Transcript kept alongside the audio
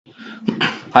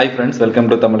Hi friends, welcome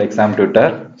to Tamil Exam Tutor.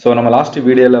 So நம்ம last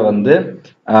வீடியோல வந்து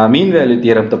mean value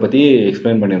theorem பத்தி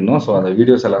எக்ஸ்பிளைன் பண்ணிருந்தோம். ஸோ அந்த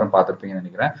வீடியோஸ் எல்லாரும் பார்த்துருப்பீங்கன்னு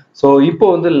நினைக்கிறேன். ஸோ இப்போ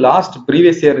வந்து லாஸ்ட்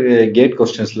ப்ரீவியஸ் இயர் கேட்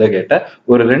கொஸ்டின்ஸ்ல கேட்ட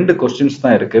ஒரு 2 கொஸ்டின்ஸ்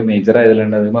தான் இருக்கு மேஜரா. இதுல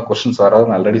அதிகமாக கொஸ்டின்ஸ்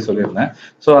வராதுன்னு ஆல்ரெடி சொல்லியிருந்தேன்.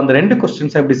 ஸோ அந்த 2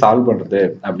 கொஸ்டின்ஸ் எப்படி சால்வ் பண்றது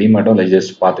அப்படின்னு மட்டும்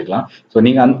ஜஸ்ட் பார்த்துக்கலாம். ஸோ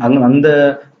நீங்க அந்த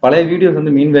பழைய வீடியோஸ்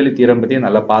வந்து மீன் வேல்யூ தியரம் பத்தி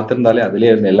நல்லா பார்த்திருந்தாலே அதுலேயே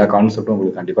இருந்த எல்லா கான்செப்டும்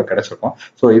உங்களுக்கு கண்டிப்பா கிடைச்சிருக்கும்.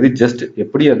 ஸோ இது ஜஸ்ட்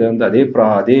எப்படி அதை வந்து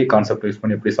அதே கான்செப்ட் யூஸ்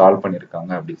பண்ணி எப்படி சால்வ்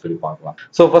பண்ணிருக்காங்க அப்படின்னு சொல்லி பார்க்கலாம்.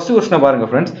 ஸோ ஃபர்ஸ்ட் கொஸ்டின் பாருங்க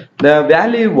ஃப்ரெண்ட்ஸ், த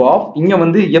வேல்யூ ஆஃப் இங்க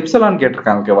வந்து எப்சிலான்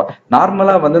கேட்டிருக்காங்க. ஓகேவா,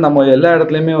 நார்மலா வந்து நம்ம எல்லா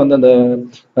இடத்துலயுமே வந்து அந்த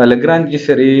லெக்ராஞ்சி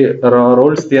சரி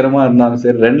ரோல்ஸ் தியரமா இருந்தாலும்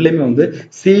சரி ரெண்டுலயுமே வந்து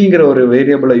சிங்கிற ஒரு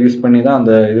வேரியபிளை யூஸ் பண்ணி தான்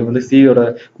அந்த இது வந்து சியோட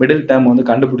மிடில் டேர்ம் வந்து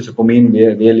கண்டுபிடிச்சிருப்போம் மீன்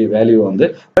வேல்யூ வந்து.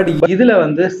 பட் இதுல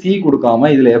வந்து சி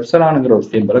கொடுக்காம இதுல எப்சிலான்ங்கிற ஒரு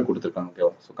சிம்பிளை கொடுத்துருக்காங்க.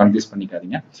 ஓகேவா, ஸோ கன்ஃபியூஸ்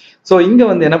பண்ணிக்காதீங்க. ஸோ இங்க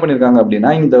வந்து என்ன பண்ணிருக்காங்க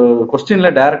அப்படின்னா இந்த கொஸ்டின்ல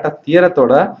டைரக்டா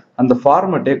தியரத்தோட அந்த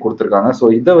ஃபார்மட்டே கொடுத்துருக்காங்க. ஸோ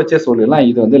இதை வச்சே சொல்லிடலாம்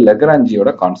இது வந்து லெக்ராஞ்சியோட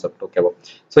கான்செப்ட். ஓகேவா,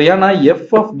 ஸோ ஏன்னா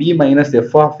F of B minus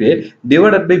F of A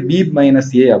divided by B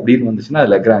minus ஏ அப்படின்னு வந்துச்சுன்னா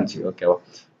லெக்ராஞ்சி. ஓகேவா,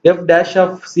 F dash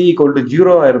of C equal to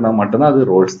 0 இருந்தா மட்டும்தான் அது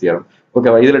ரோல்ஸ் தியரம்.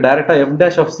 ஓகேவா, இதுல டைரக்டா எஃப்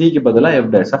டேஷ் ஆஃப் சிக்கு பதிலாக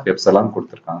எஃப் டேஷ் ஆஃப் எப்சிலான்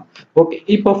கொடுத்துருக்காங்க. ஓகே,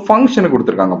 இப்போ ஃபங்க்ஷன்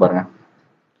கொடுத்துருக்காங்க பாருங்க.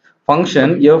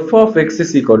 Function F of X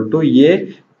is equal to A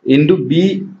into B,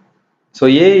 so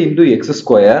A into X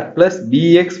square plus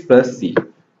px plus C.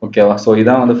 ஓகேவா, ஸோ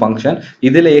இதான் வந்து ஃபங்க்ஷன்.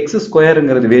 இதுல எக்ஸ்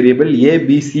ஸ்கொயருங்கிறது வேரியபிள்,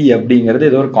 ஏபிசி அப்படிங்கிறது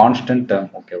ஏதோ ஒரு கான்ஸ்டன்ட்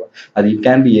டேர்ம். ஓகேவா, அது இட்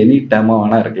கேன் பி எனி டேர்மா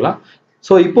வேணா இருக்கலாம்.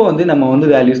 ஸோ இப்போ வந்து நம்ம வந்து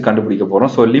வேல்யூஸ் கண்டுபிடிக்க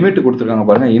போறோம். ஸோ லிமிட் கொடுத்துருக்காங்க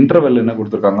பாருங்க. இன்டர்வல் என்ன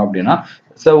கொடுத்துருக்காங்க அப்படின்னா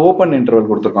ஓப்பன்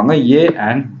இன்டர்வல் கொடுத்துருக்காங்க, ஏ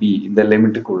அண்ட் பி இந்த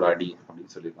லிமிட்டுக்கு உள்ளாடி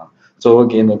அப்படின்னு சொல்லியிருக்காங்க. ஸோ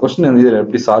ஓகே, இந்த கொஸ்டின் வந்து இதில்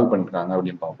எப்படி சால்வ் பண்ணிருக்காங்க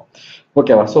அப்படின்னு பார்ப்போம்.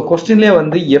 ஓகேவா, ஸோ கொஸ்டின்லேயே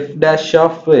வந்து எஃப் டேஷ்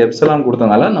ஆஃப் எப்சிலான்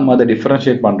கொடுத்தனால நம்ம அதை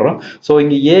டிஃபரன்ஷியேட் பண்றோம். ஸோ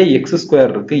இங்க ஏ எக்ஸ்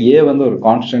ஸ்கொயர் இருக்கு, ஏ வந்து ஒரு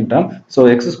கான்ஸ்டன்ட் டேர்ம். ஸோ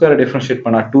எக்ஸ் ஸ்கொயரை டிஃபரன்ஷியேட்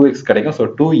பண்ணா 2x கிடைக்கும். ஸோ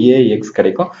 2ax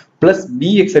கிடைக்கும். பிளஸ்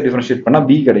bx டிஃபரன்ஷியேட் பண்ணா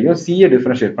b கிடைக்கும். c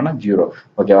டிஃபரன்ஷியேட் பண்ணா 0.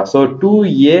 ஓகேவா, ஸோ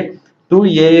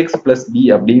 2ax பிளஸ் b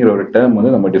அப்படிங்கிற ஒரு டேர்ம்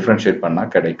வந்து நம்ம டிஃபரன்ஷியேட் பண்ணா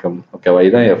கிடைக்கும். ஓகேவா,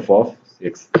 இதுதான் எஃப் ஆஃப்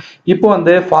எக்ஸ். இப்போ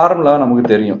அந்த ஃபார்முலா நமக்கு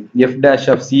தெரியும், F dash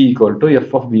of C equal to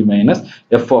F of B minus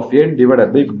F of A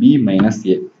divided by B minus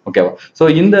ஏ. ஓகேவா, ஸோ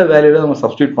இந்த வேல்யூல நம்ம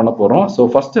சப்ஸ்டியூட் பண்ண போறோம். ஸோ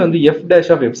ஃபர்ஸ்ட் வந்து எஃப்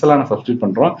டேஷ் ஆஃப் எப்சிலானை சப்ஸ்டியூட்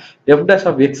பண்றோம். எஃப் டேஷ்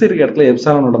ஆஃப் எக்ஸ் இருக்க இடத்துல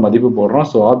எப்சிலானோட மதிப்பு போடுறோம்.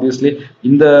 ஸோ ஆப்வியஸ்லி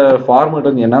இந்த ஃபார்மேட்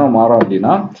வந்து என்ன மாறும்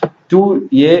அப்படின்னா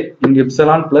 2a இங்க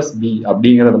எப்சிலான் பிளஸ் b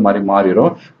அப்படிங்கறது மாதிரி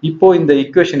மாறிடும். இப்போ இந்த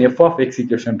equation F of X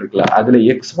equation இருக்குல்ல, அதுல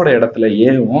எக்ஸோட இடத்துல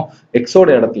ஏவும் எக்ஸோட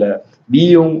இடத்துல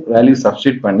பியும் வேல்யூ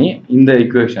சப்ஸ்டியூட் பண்ணி இந்த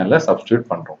ஈக்குவேஷன்ல சப்ஸ்டியூட்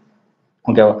பண்றோம்.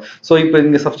 ஓகேவா, ஸோ இப்போ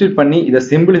இங்க சப்ஸ்டியூட் பண்ணி இதை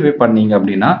சிம்பிளிஃபை பண்ணீங்க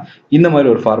அப்படின்னா இந்த மாதிரி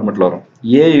ஒரு ஃபார்மெட்ல வரும்,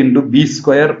 ஏ into B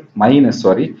square minus,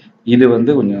 sorry இது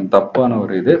வந்து கொஞ்சம் தப்பான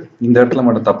ஒரு இது, இந்த இடத்துல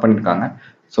மட்டும் தப்பு பண்ணிருக்காங்க.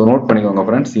 ஸோ நோட் பண்ணிக்கோங்க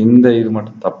ஃப்ரெண்ட்ஸ், இந்த இது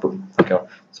மட்டும் தப்பு. ஓகேவா,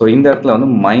 ஸோ இந்த இடத்துல வந்து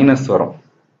மைனஸ் வரும்.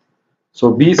 ஸோ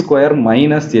பி ஸ்கொயர்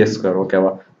மைனஸ் ஏ ஸ்கொயர்.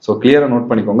 ஓகேவா, ஸோ கிளியரா நோட்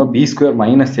பண்ணிக்கோங்க, பி ஸ்கொயர்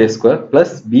மைனஸ் ஏ square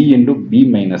plus B into B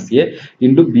minus ஏ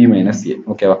இன்டு பி மைனஸ் ஏ.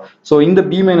 ஓகேவா, ஸோ இந்த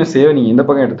பி மைனஸ் ஏவை நீங்க இந்த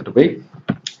பக்கம் எடுத்துட்டு போய்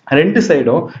ரெண்டு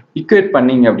சைடும் ஈக்குவேட்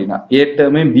பண்ணீங்க அப்படின்னா ஏ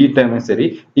டேர்மே பி டேர்மே சரி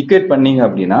ஈக்குவேட் பண்ணீங்க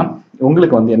அப்படின்னா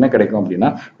உங்களுக்கு வந்து என்ன கிடைக்கும் அப்படின்னா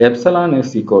epsilon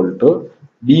is equal to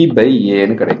be by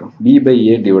ஏன்னு கிடைக்கும். B by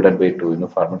A divided by 2 இந்த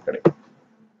ஃபார்மேட் கிடைக்கும்.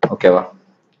 ஓகேவா,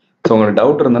 ஸோ உங்களுக்கு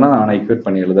டவுட் இருந்ததுன்னா நான் ஈக்குவேட்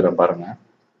பண்ணி எழுதுறேன் பாருங்க.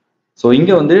 ஸோ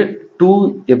இங்க வந்து 2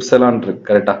 எப்சிலான் இருக்கு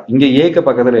கரெக்டா, இங்க ஏக்கு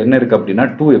பக்கத்துல என்ன இருக்கு அப்படின்னா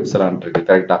 2 எப்சிலான் இருக்கு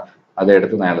கரெக்டா, அதை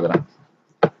எடுத்து நான் எழுதுறேன்.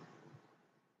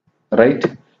 ரைட்,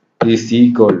 இஸ்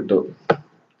ஈக்குவல் டு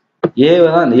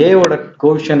ஏவோட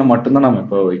கோஎஃபிஷியன்ட் மட்டும்தான் நம்ம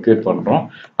இப்போ ஈக்குவேட் பண்றோம்.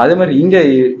 அதே மாதிரி இங்க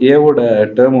ஏவோட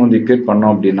டேர்ம் வந்து ஈக்குவேட்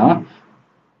பண்ணோம் அப்படின்னா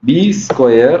பி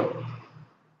ஸ்கொயர்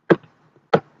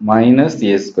மைனஸ்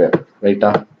ஏ ஸ்கொயர்.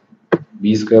 ரைட்டா,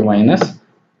 பி ஸ்கொயர் மைனஸ்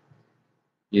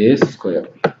ஏ ஸ்கொயர்.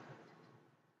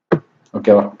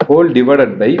 ஓகேவா, whole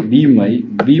divided by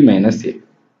B minus A,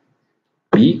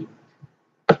 B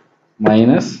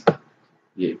minus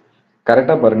ஏ.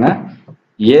 கரெக்டா பாருங்க,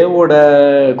 ஏவோட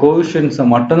கோஎஃபிஷியன்ட்ஸை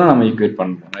மட்டும் தான் நம்ம ஈக்குவேட்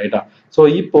பண்றோம். ரைட்டா, ஸோ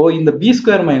இப்போ இந்த பி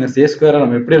ஸ்கொயர் மைனஸ் ஏ ஸ்கொயரை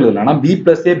நம்ம எப்படி எழுதலாம்னா B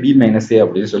plus A B minus ஏ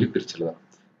அப்படின்னு சொல்லி பிரிச்சு எழுதலாம்.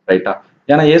 ரைட்டா,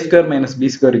 ஏன்னா ஏ square minus B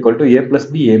square equal to A plus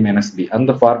B A minus B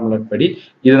அந்த ஃபார்முலா படி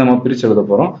இதை நம்ம பிரிச்சு எழுத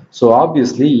போறோம். ஸோ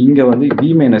ஆப்வியஸ்லி இங்க வந்து பி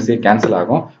மைனஸ் ஏ கேன்சல்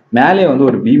ஆகும், மேலே வந்து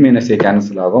ஒரு பி மைனஸ் ஏ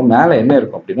கேன்சல் ஆகும், மேலே என்ன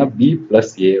இருக்கும் அப்படின்னா பி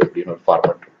பிளஸ் ஏ அப்படின்னு ஒரு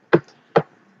ஃபார்மேட்.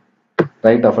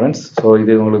 ரைட்டா ஃப்ரெண்ட்ஸ், ஸோ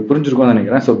இது உங்களுக்கு புரிஞ்சிருக்கும்னு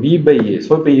நினைக்கிறேன். So B by A,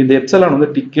 so இப்போ இந்த எப்சிலான் வந்து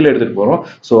கீழே எடுத்துட்டு போறோம்.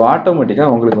 ஸோ ஆட்டோமேட்டிக்கா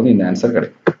உங்களுக்கு வந்து இந்த ஆன்சர்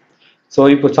கிடைக்கும். ஸோ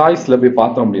இப்போ சாய்ஸ்ல போய்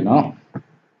பார்த்தோம் அப்படின்னா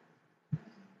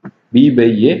B by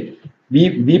A,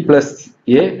 B plus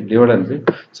A divided by,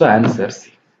 so answer C.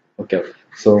 Okay,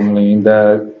 so உங்களுக்கு இந்த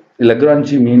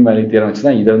லெக்ராஞ்சி மீன் வேல்யூ தியரம் வச்சு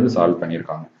தான் இதை வந்து சால்வ்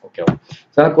பண்ணியிருக்காங்க. ஓகேவா,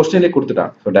 ஸோ கொஸ்டின்லேயே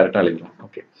கொடுத்துட்டாங்க, ஸோ டேரக்டா எழுதிக்கலாம்.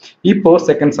 ஓகே, இப்போ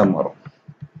செகண்ட் சம் வரும்.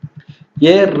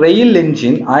 A rail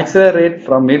engine accelerates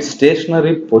from its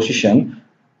stationary position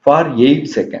for 8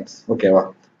 seconds. Okay,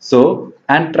 so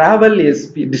and travel a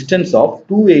distance of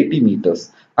 280 meters.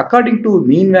 According to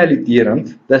mean value theorem,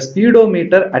 the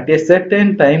speedometer at a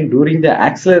certain time during the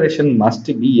acceleration must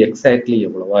be exactly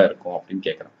எவ்வளவா இருக்கும் அப்படின்னு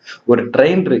கேட்குறேன். ஒரு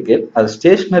train இருக்கு, அது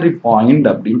stationary point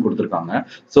அப்படின்னு கொடுத்துருக்காங்க.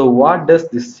 So what does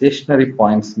the stationary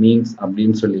points means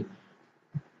அப்படின்னு சொல்லி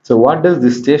so what does the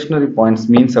stationary points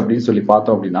means அப்படின்னு சொல்லி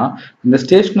பார்த்தோம் அப்படின்னா, இந்த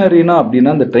ஸ்டேஷனரினா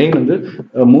அப்படின்னா இந்த ட்ரெயின் வந்து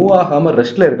மூவ் ஆகாம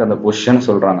ரெஸ்ட்ல இருக்க அந்த பொசிஷன்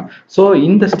சொல்றாங்க. ஸோ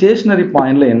இந்த ஸ்டேஷனரி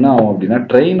பாயிண்ட்ல என்ன ஆகும் அப்படின்னா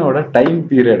ட்ரெயினோட டைம்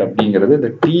பீரியட் அப்படிங்கிறது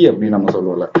இந்த டி அப்படின்னு நம்ம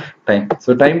சொல்லுவோம்ல time.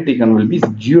 So time taken will be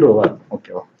 0வா இருக்கும்.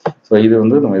 ஓகேவா? ஸோ இது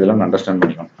வந்து நம்ம இதெல்லாம் அண்டர்ஸ்டாண்ட்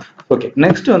பண்ணிக்கணும். ஓகே,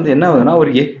 நெக்ஸ்ட் வந்து என்ன ஆகுதுன்னா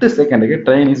ஒரு 8 செகண்டுக்கு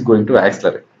train is going to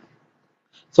accelerate.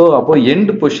 So அப்போ எண்ட்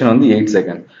பொசிஷன் வந்து 8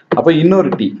 செகண்ட். அப்போ இன்னொரு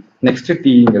டி, நெக்ஸ்ட்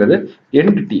டிங்கிறது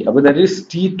எண்ட் டி. அப்போ தட் இஸ்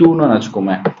T2ன்னு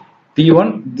வச்சுக்கோமே. T1,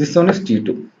 this one is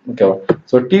T2. ஓகேவா?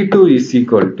 So T2 is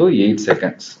equal to 8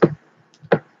 seconds.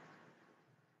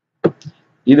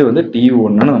 இது வந்து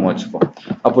T1ன்னு நம்ம வச்சுப்போம்.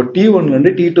 அப்போ T1ல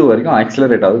இருந்து T2 வரைக்கும்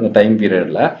ஆக்சிலரேட் ஆகுது இந்த டைம்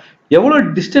பீரியட்ல.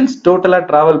 எவ்வளவு டிஸ்டன்ஸ் டோட்டலா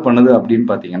டிராவல் பண்ணுது அப்படின்னு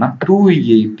பாத்தீங்கன்னா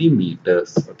 280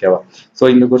 மீட்டர்ஸ். ஓகேவா? ஸோ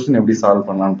இந்த கொஸ்டின் எப்படி சால்வ்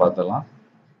பண்ணலாம்னு பார்த்தலாம்.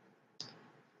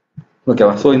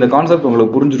 ஓகேவா? ஸோ இந்த கான்செப்ட்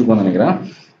உங்களுக்கு புரிஞ்சிருக்கும்னு நினைக்கிறேன்.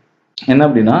 என்ன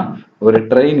அப்படின்னா ஒரு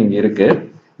ட்ரெயின் இங்க இருக்கு,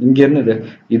 இங்க இருந்து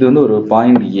இது வந்து ஒரு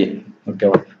பாயிண்ட் ஏ.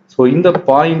 ஓகேவா? ஸோ இந்த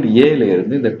பாயிண்ட் ஏல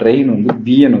இருந்து இந்த ட்ரெயின் வந்து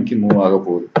பிஏ நோக்கி மூவ் ஆக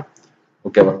போகுது.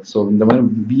 ஓகேவா? ஸோ இந்த மாதிரி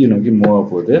பிஏ நோக்கி மூவ் ஆக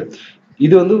போகுது.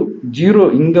 இது வந்து 0,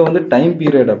 இங்க வந்து டைம்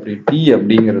பீரியட் அப்படி டி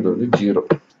அப்படிங்கிறது வந்து 0.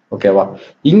 ஓகேவா?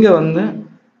 இங்க வந்து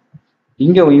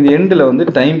இங்க இந்த எண்ட்ல வந்து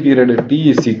time period D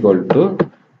is equal to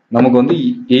நமக்கு வந்து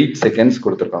 8 செகண்ட்ஸ்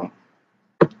கொடுத்துருக்காங்க.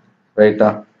 ரைட்டா?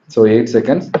 ஸோ 8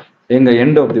 செகண்ட்ஸ் எங்க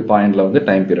எண்ட் ஆஃப் தி பாயிண்ட்ல வந்து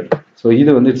டைம் பீரியட். ஸோ இது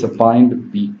வந்து இட்ஸ் அ பாயிண்ட்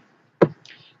பி.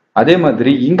 அதே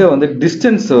மாதிரி இங்க வந்து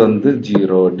டிஸ்டன்ஸ் வந்து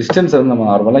 0. டிஸ்டன்ஸ் வந்து நம்ம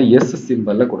நார்மலா எஸ்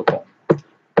சிம்பிள்ல கொடுப்போம்.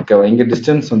 ஓகேவா? இங்க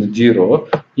டிஸ்டன்ஸ் வந்து 0,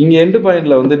 இங்க எண்ட்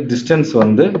பாயிண்ட்ல வந்து டிஸ்டன்ஸ்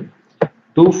வந்து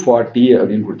 240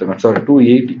 அப்படின்னு கொடுத்துருக்கோம். சாரி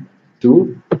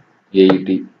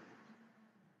 280.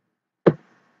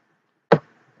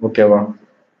 ஓகேவா?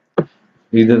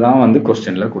 இதுதான் வந்து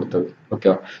கொஸ்டின்ல கொடுத்தது.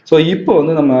 ஓகேவா? ஸோ இப்போ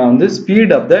வந்து நம்ம வந்து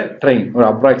ஸ்பீட் ஆஃப் த ட்ரெயின், ஒரு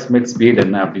அப்ராக்சிமேட் ஸ்பீட்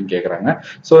என்ன அப்படின்னு கேட்குறாங்க.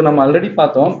 ஸோ நம்ம ஆல்ரெடி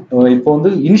பார்த்தோம், இப்போ வந்து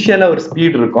இனிஷியலா ஒரு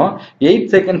ஸ்பீட் இருக்கும், 8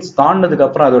 செகண்ட்ஸ் தாண்டதுக்கு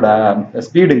அப்புறம் அதோட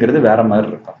ஸ்பீடுங்கிறது வேற மாதிரி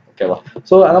இருக்கும். ஓகேவா?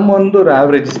 ஸோ நம்ம வந்து ஒரு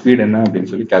ஆவரேஜ் ஸ்பீட் என்ன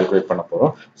அப்படின்னு சொல்லி கால்குலேட் பண்ண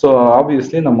போறோம். ஸோ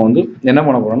ஆப்வியஸ்லி நம்ம வந்து என்ன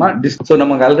பண்ண போறோம்னா ஸோ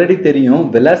நமக்கு ஆல்ரெடி தெரியும்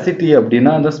வெலாசிட்டி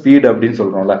அப்படின்னா அந்த ஸ்பீட் அப்படின்னு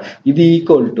சொல்றோம்ல, இது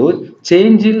equal to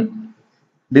change in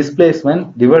displacement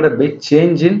divided by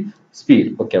change in speed.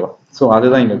 ஓகேவா? ஸோ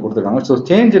அதுதான் இங்க கொடுத்துருக்காங்க. So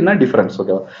சேஞ்ச்னா difference.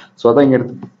 ஓகேவா? ஸோ அதான் இங்க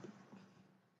எடுத்து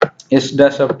s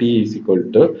dash of t is equal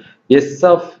to s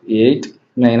of 8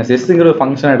 minus sங்கிற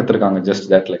function எடுத்திருக்காங்க ஜஸ்ட்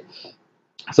தட் லைக்.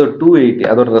 ஸோ 280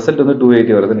 அதோட ரிசல்ட் வந்து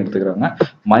 280 வருதுன்னு எடுத்துக்கிறாங்க.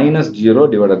 -0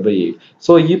 டிவைடட் பை 8.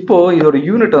 ஸோ இப்போ இதோட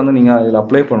யூனிட் வந்து நீங்க இதில்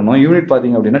அப்ளை பண்ணணும். யூனிட்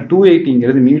பாத்தீங்க அப்படின்னா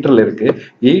 280ங்கிறது மீட்டர்ல இருக்கு,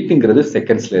 8ங்கிறது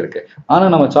செகண்ட்ஸ்ல இருக்கு. ஆனா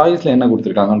நம்ம சாய்ஸ்ல என்ன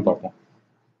கொடுத்துருக்காங்கன்னு பார்ப்போம்.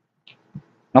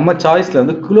 நம்ம சாய்ஸ்ல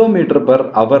வந்து கிலோமீட்டர் பர்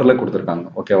ஹவர்ல கொடுத்துருக்காங்க.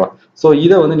 ஓகேவா? ஸோ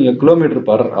இதை வந்து நீங்க கிலோமீட்டர்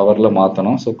பர் ஹவர்ல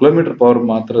மாத்தணும். ஸோ கிலோமீட்டர் பவர்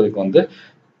மாத்துறதுக்கு வந்து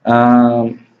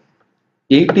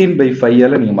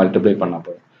 18/5 நீங்க மல்டிப்ளை பண்ண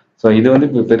போறோம். ஸோ இது வந்து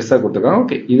இப்போ பெருசா கொடுத்துருக்காங்க.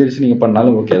 ஓகே, இது வச்சு நீங்க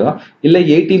பண்ணாலும் ஓகே தான். இல்ல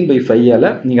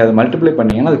 18/5 நீங்க அதை மல்டிப்ளை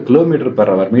பண்ணீங்கன்னா அது kilometre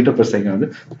per hour, metre per second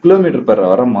வந்து கிலோமீட்டர் பர்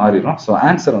ஹவரா மாறிடும். ஸோ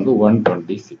ஆன்சர் வந்து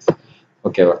 126.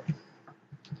 ஓகேவா?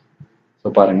 ஸோ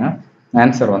பாருங்க,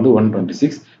 ஆன்சர் வந்து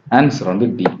 126. ஆன்சர் வந்து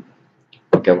டி.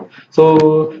 ஓகேவா? ஸோ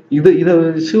இதை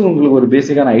வச்சு உங்களுக்கு ஒரு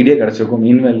பேசிக்கான ஐடியா கிடைச்சிருக்கும்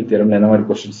மீன் வேல்யூ தியரம்ல என்ன மாதிரி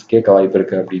கொஸ்டின்ஸ் கேட்க வாய்ப்பு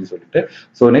இருக்கு அப்படின்னு சொல்லிட்டு.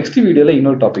 ஸோ நெக்ஸ்ட் வீடியோல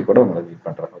இன்னொரு டாபிக் கூட உங்களை மீட்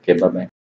பண்றேன். ஓகே, பாய்.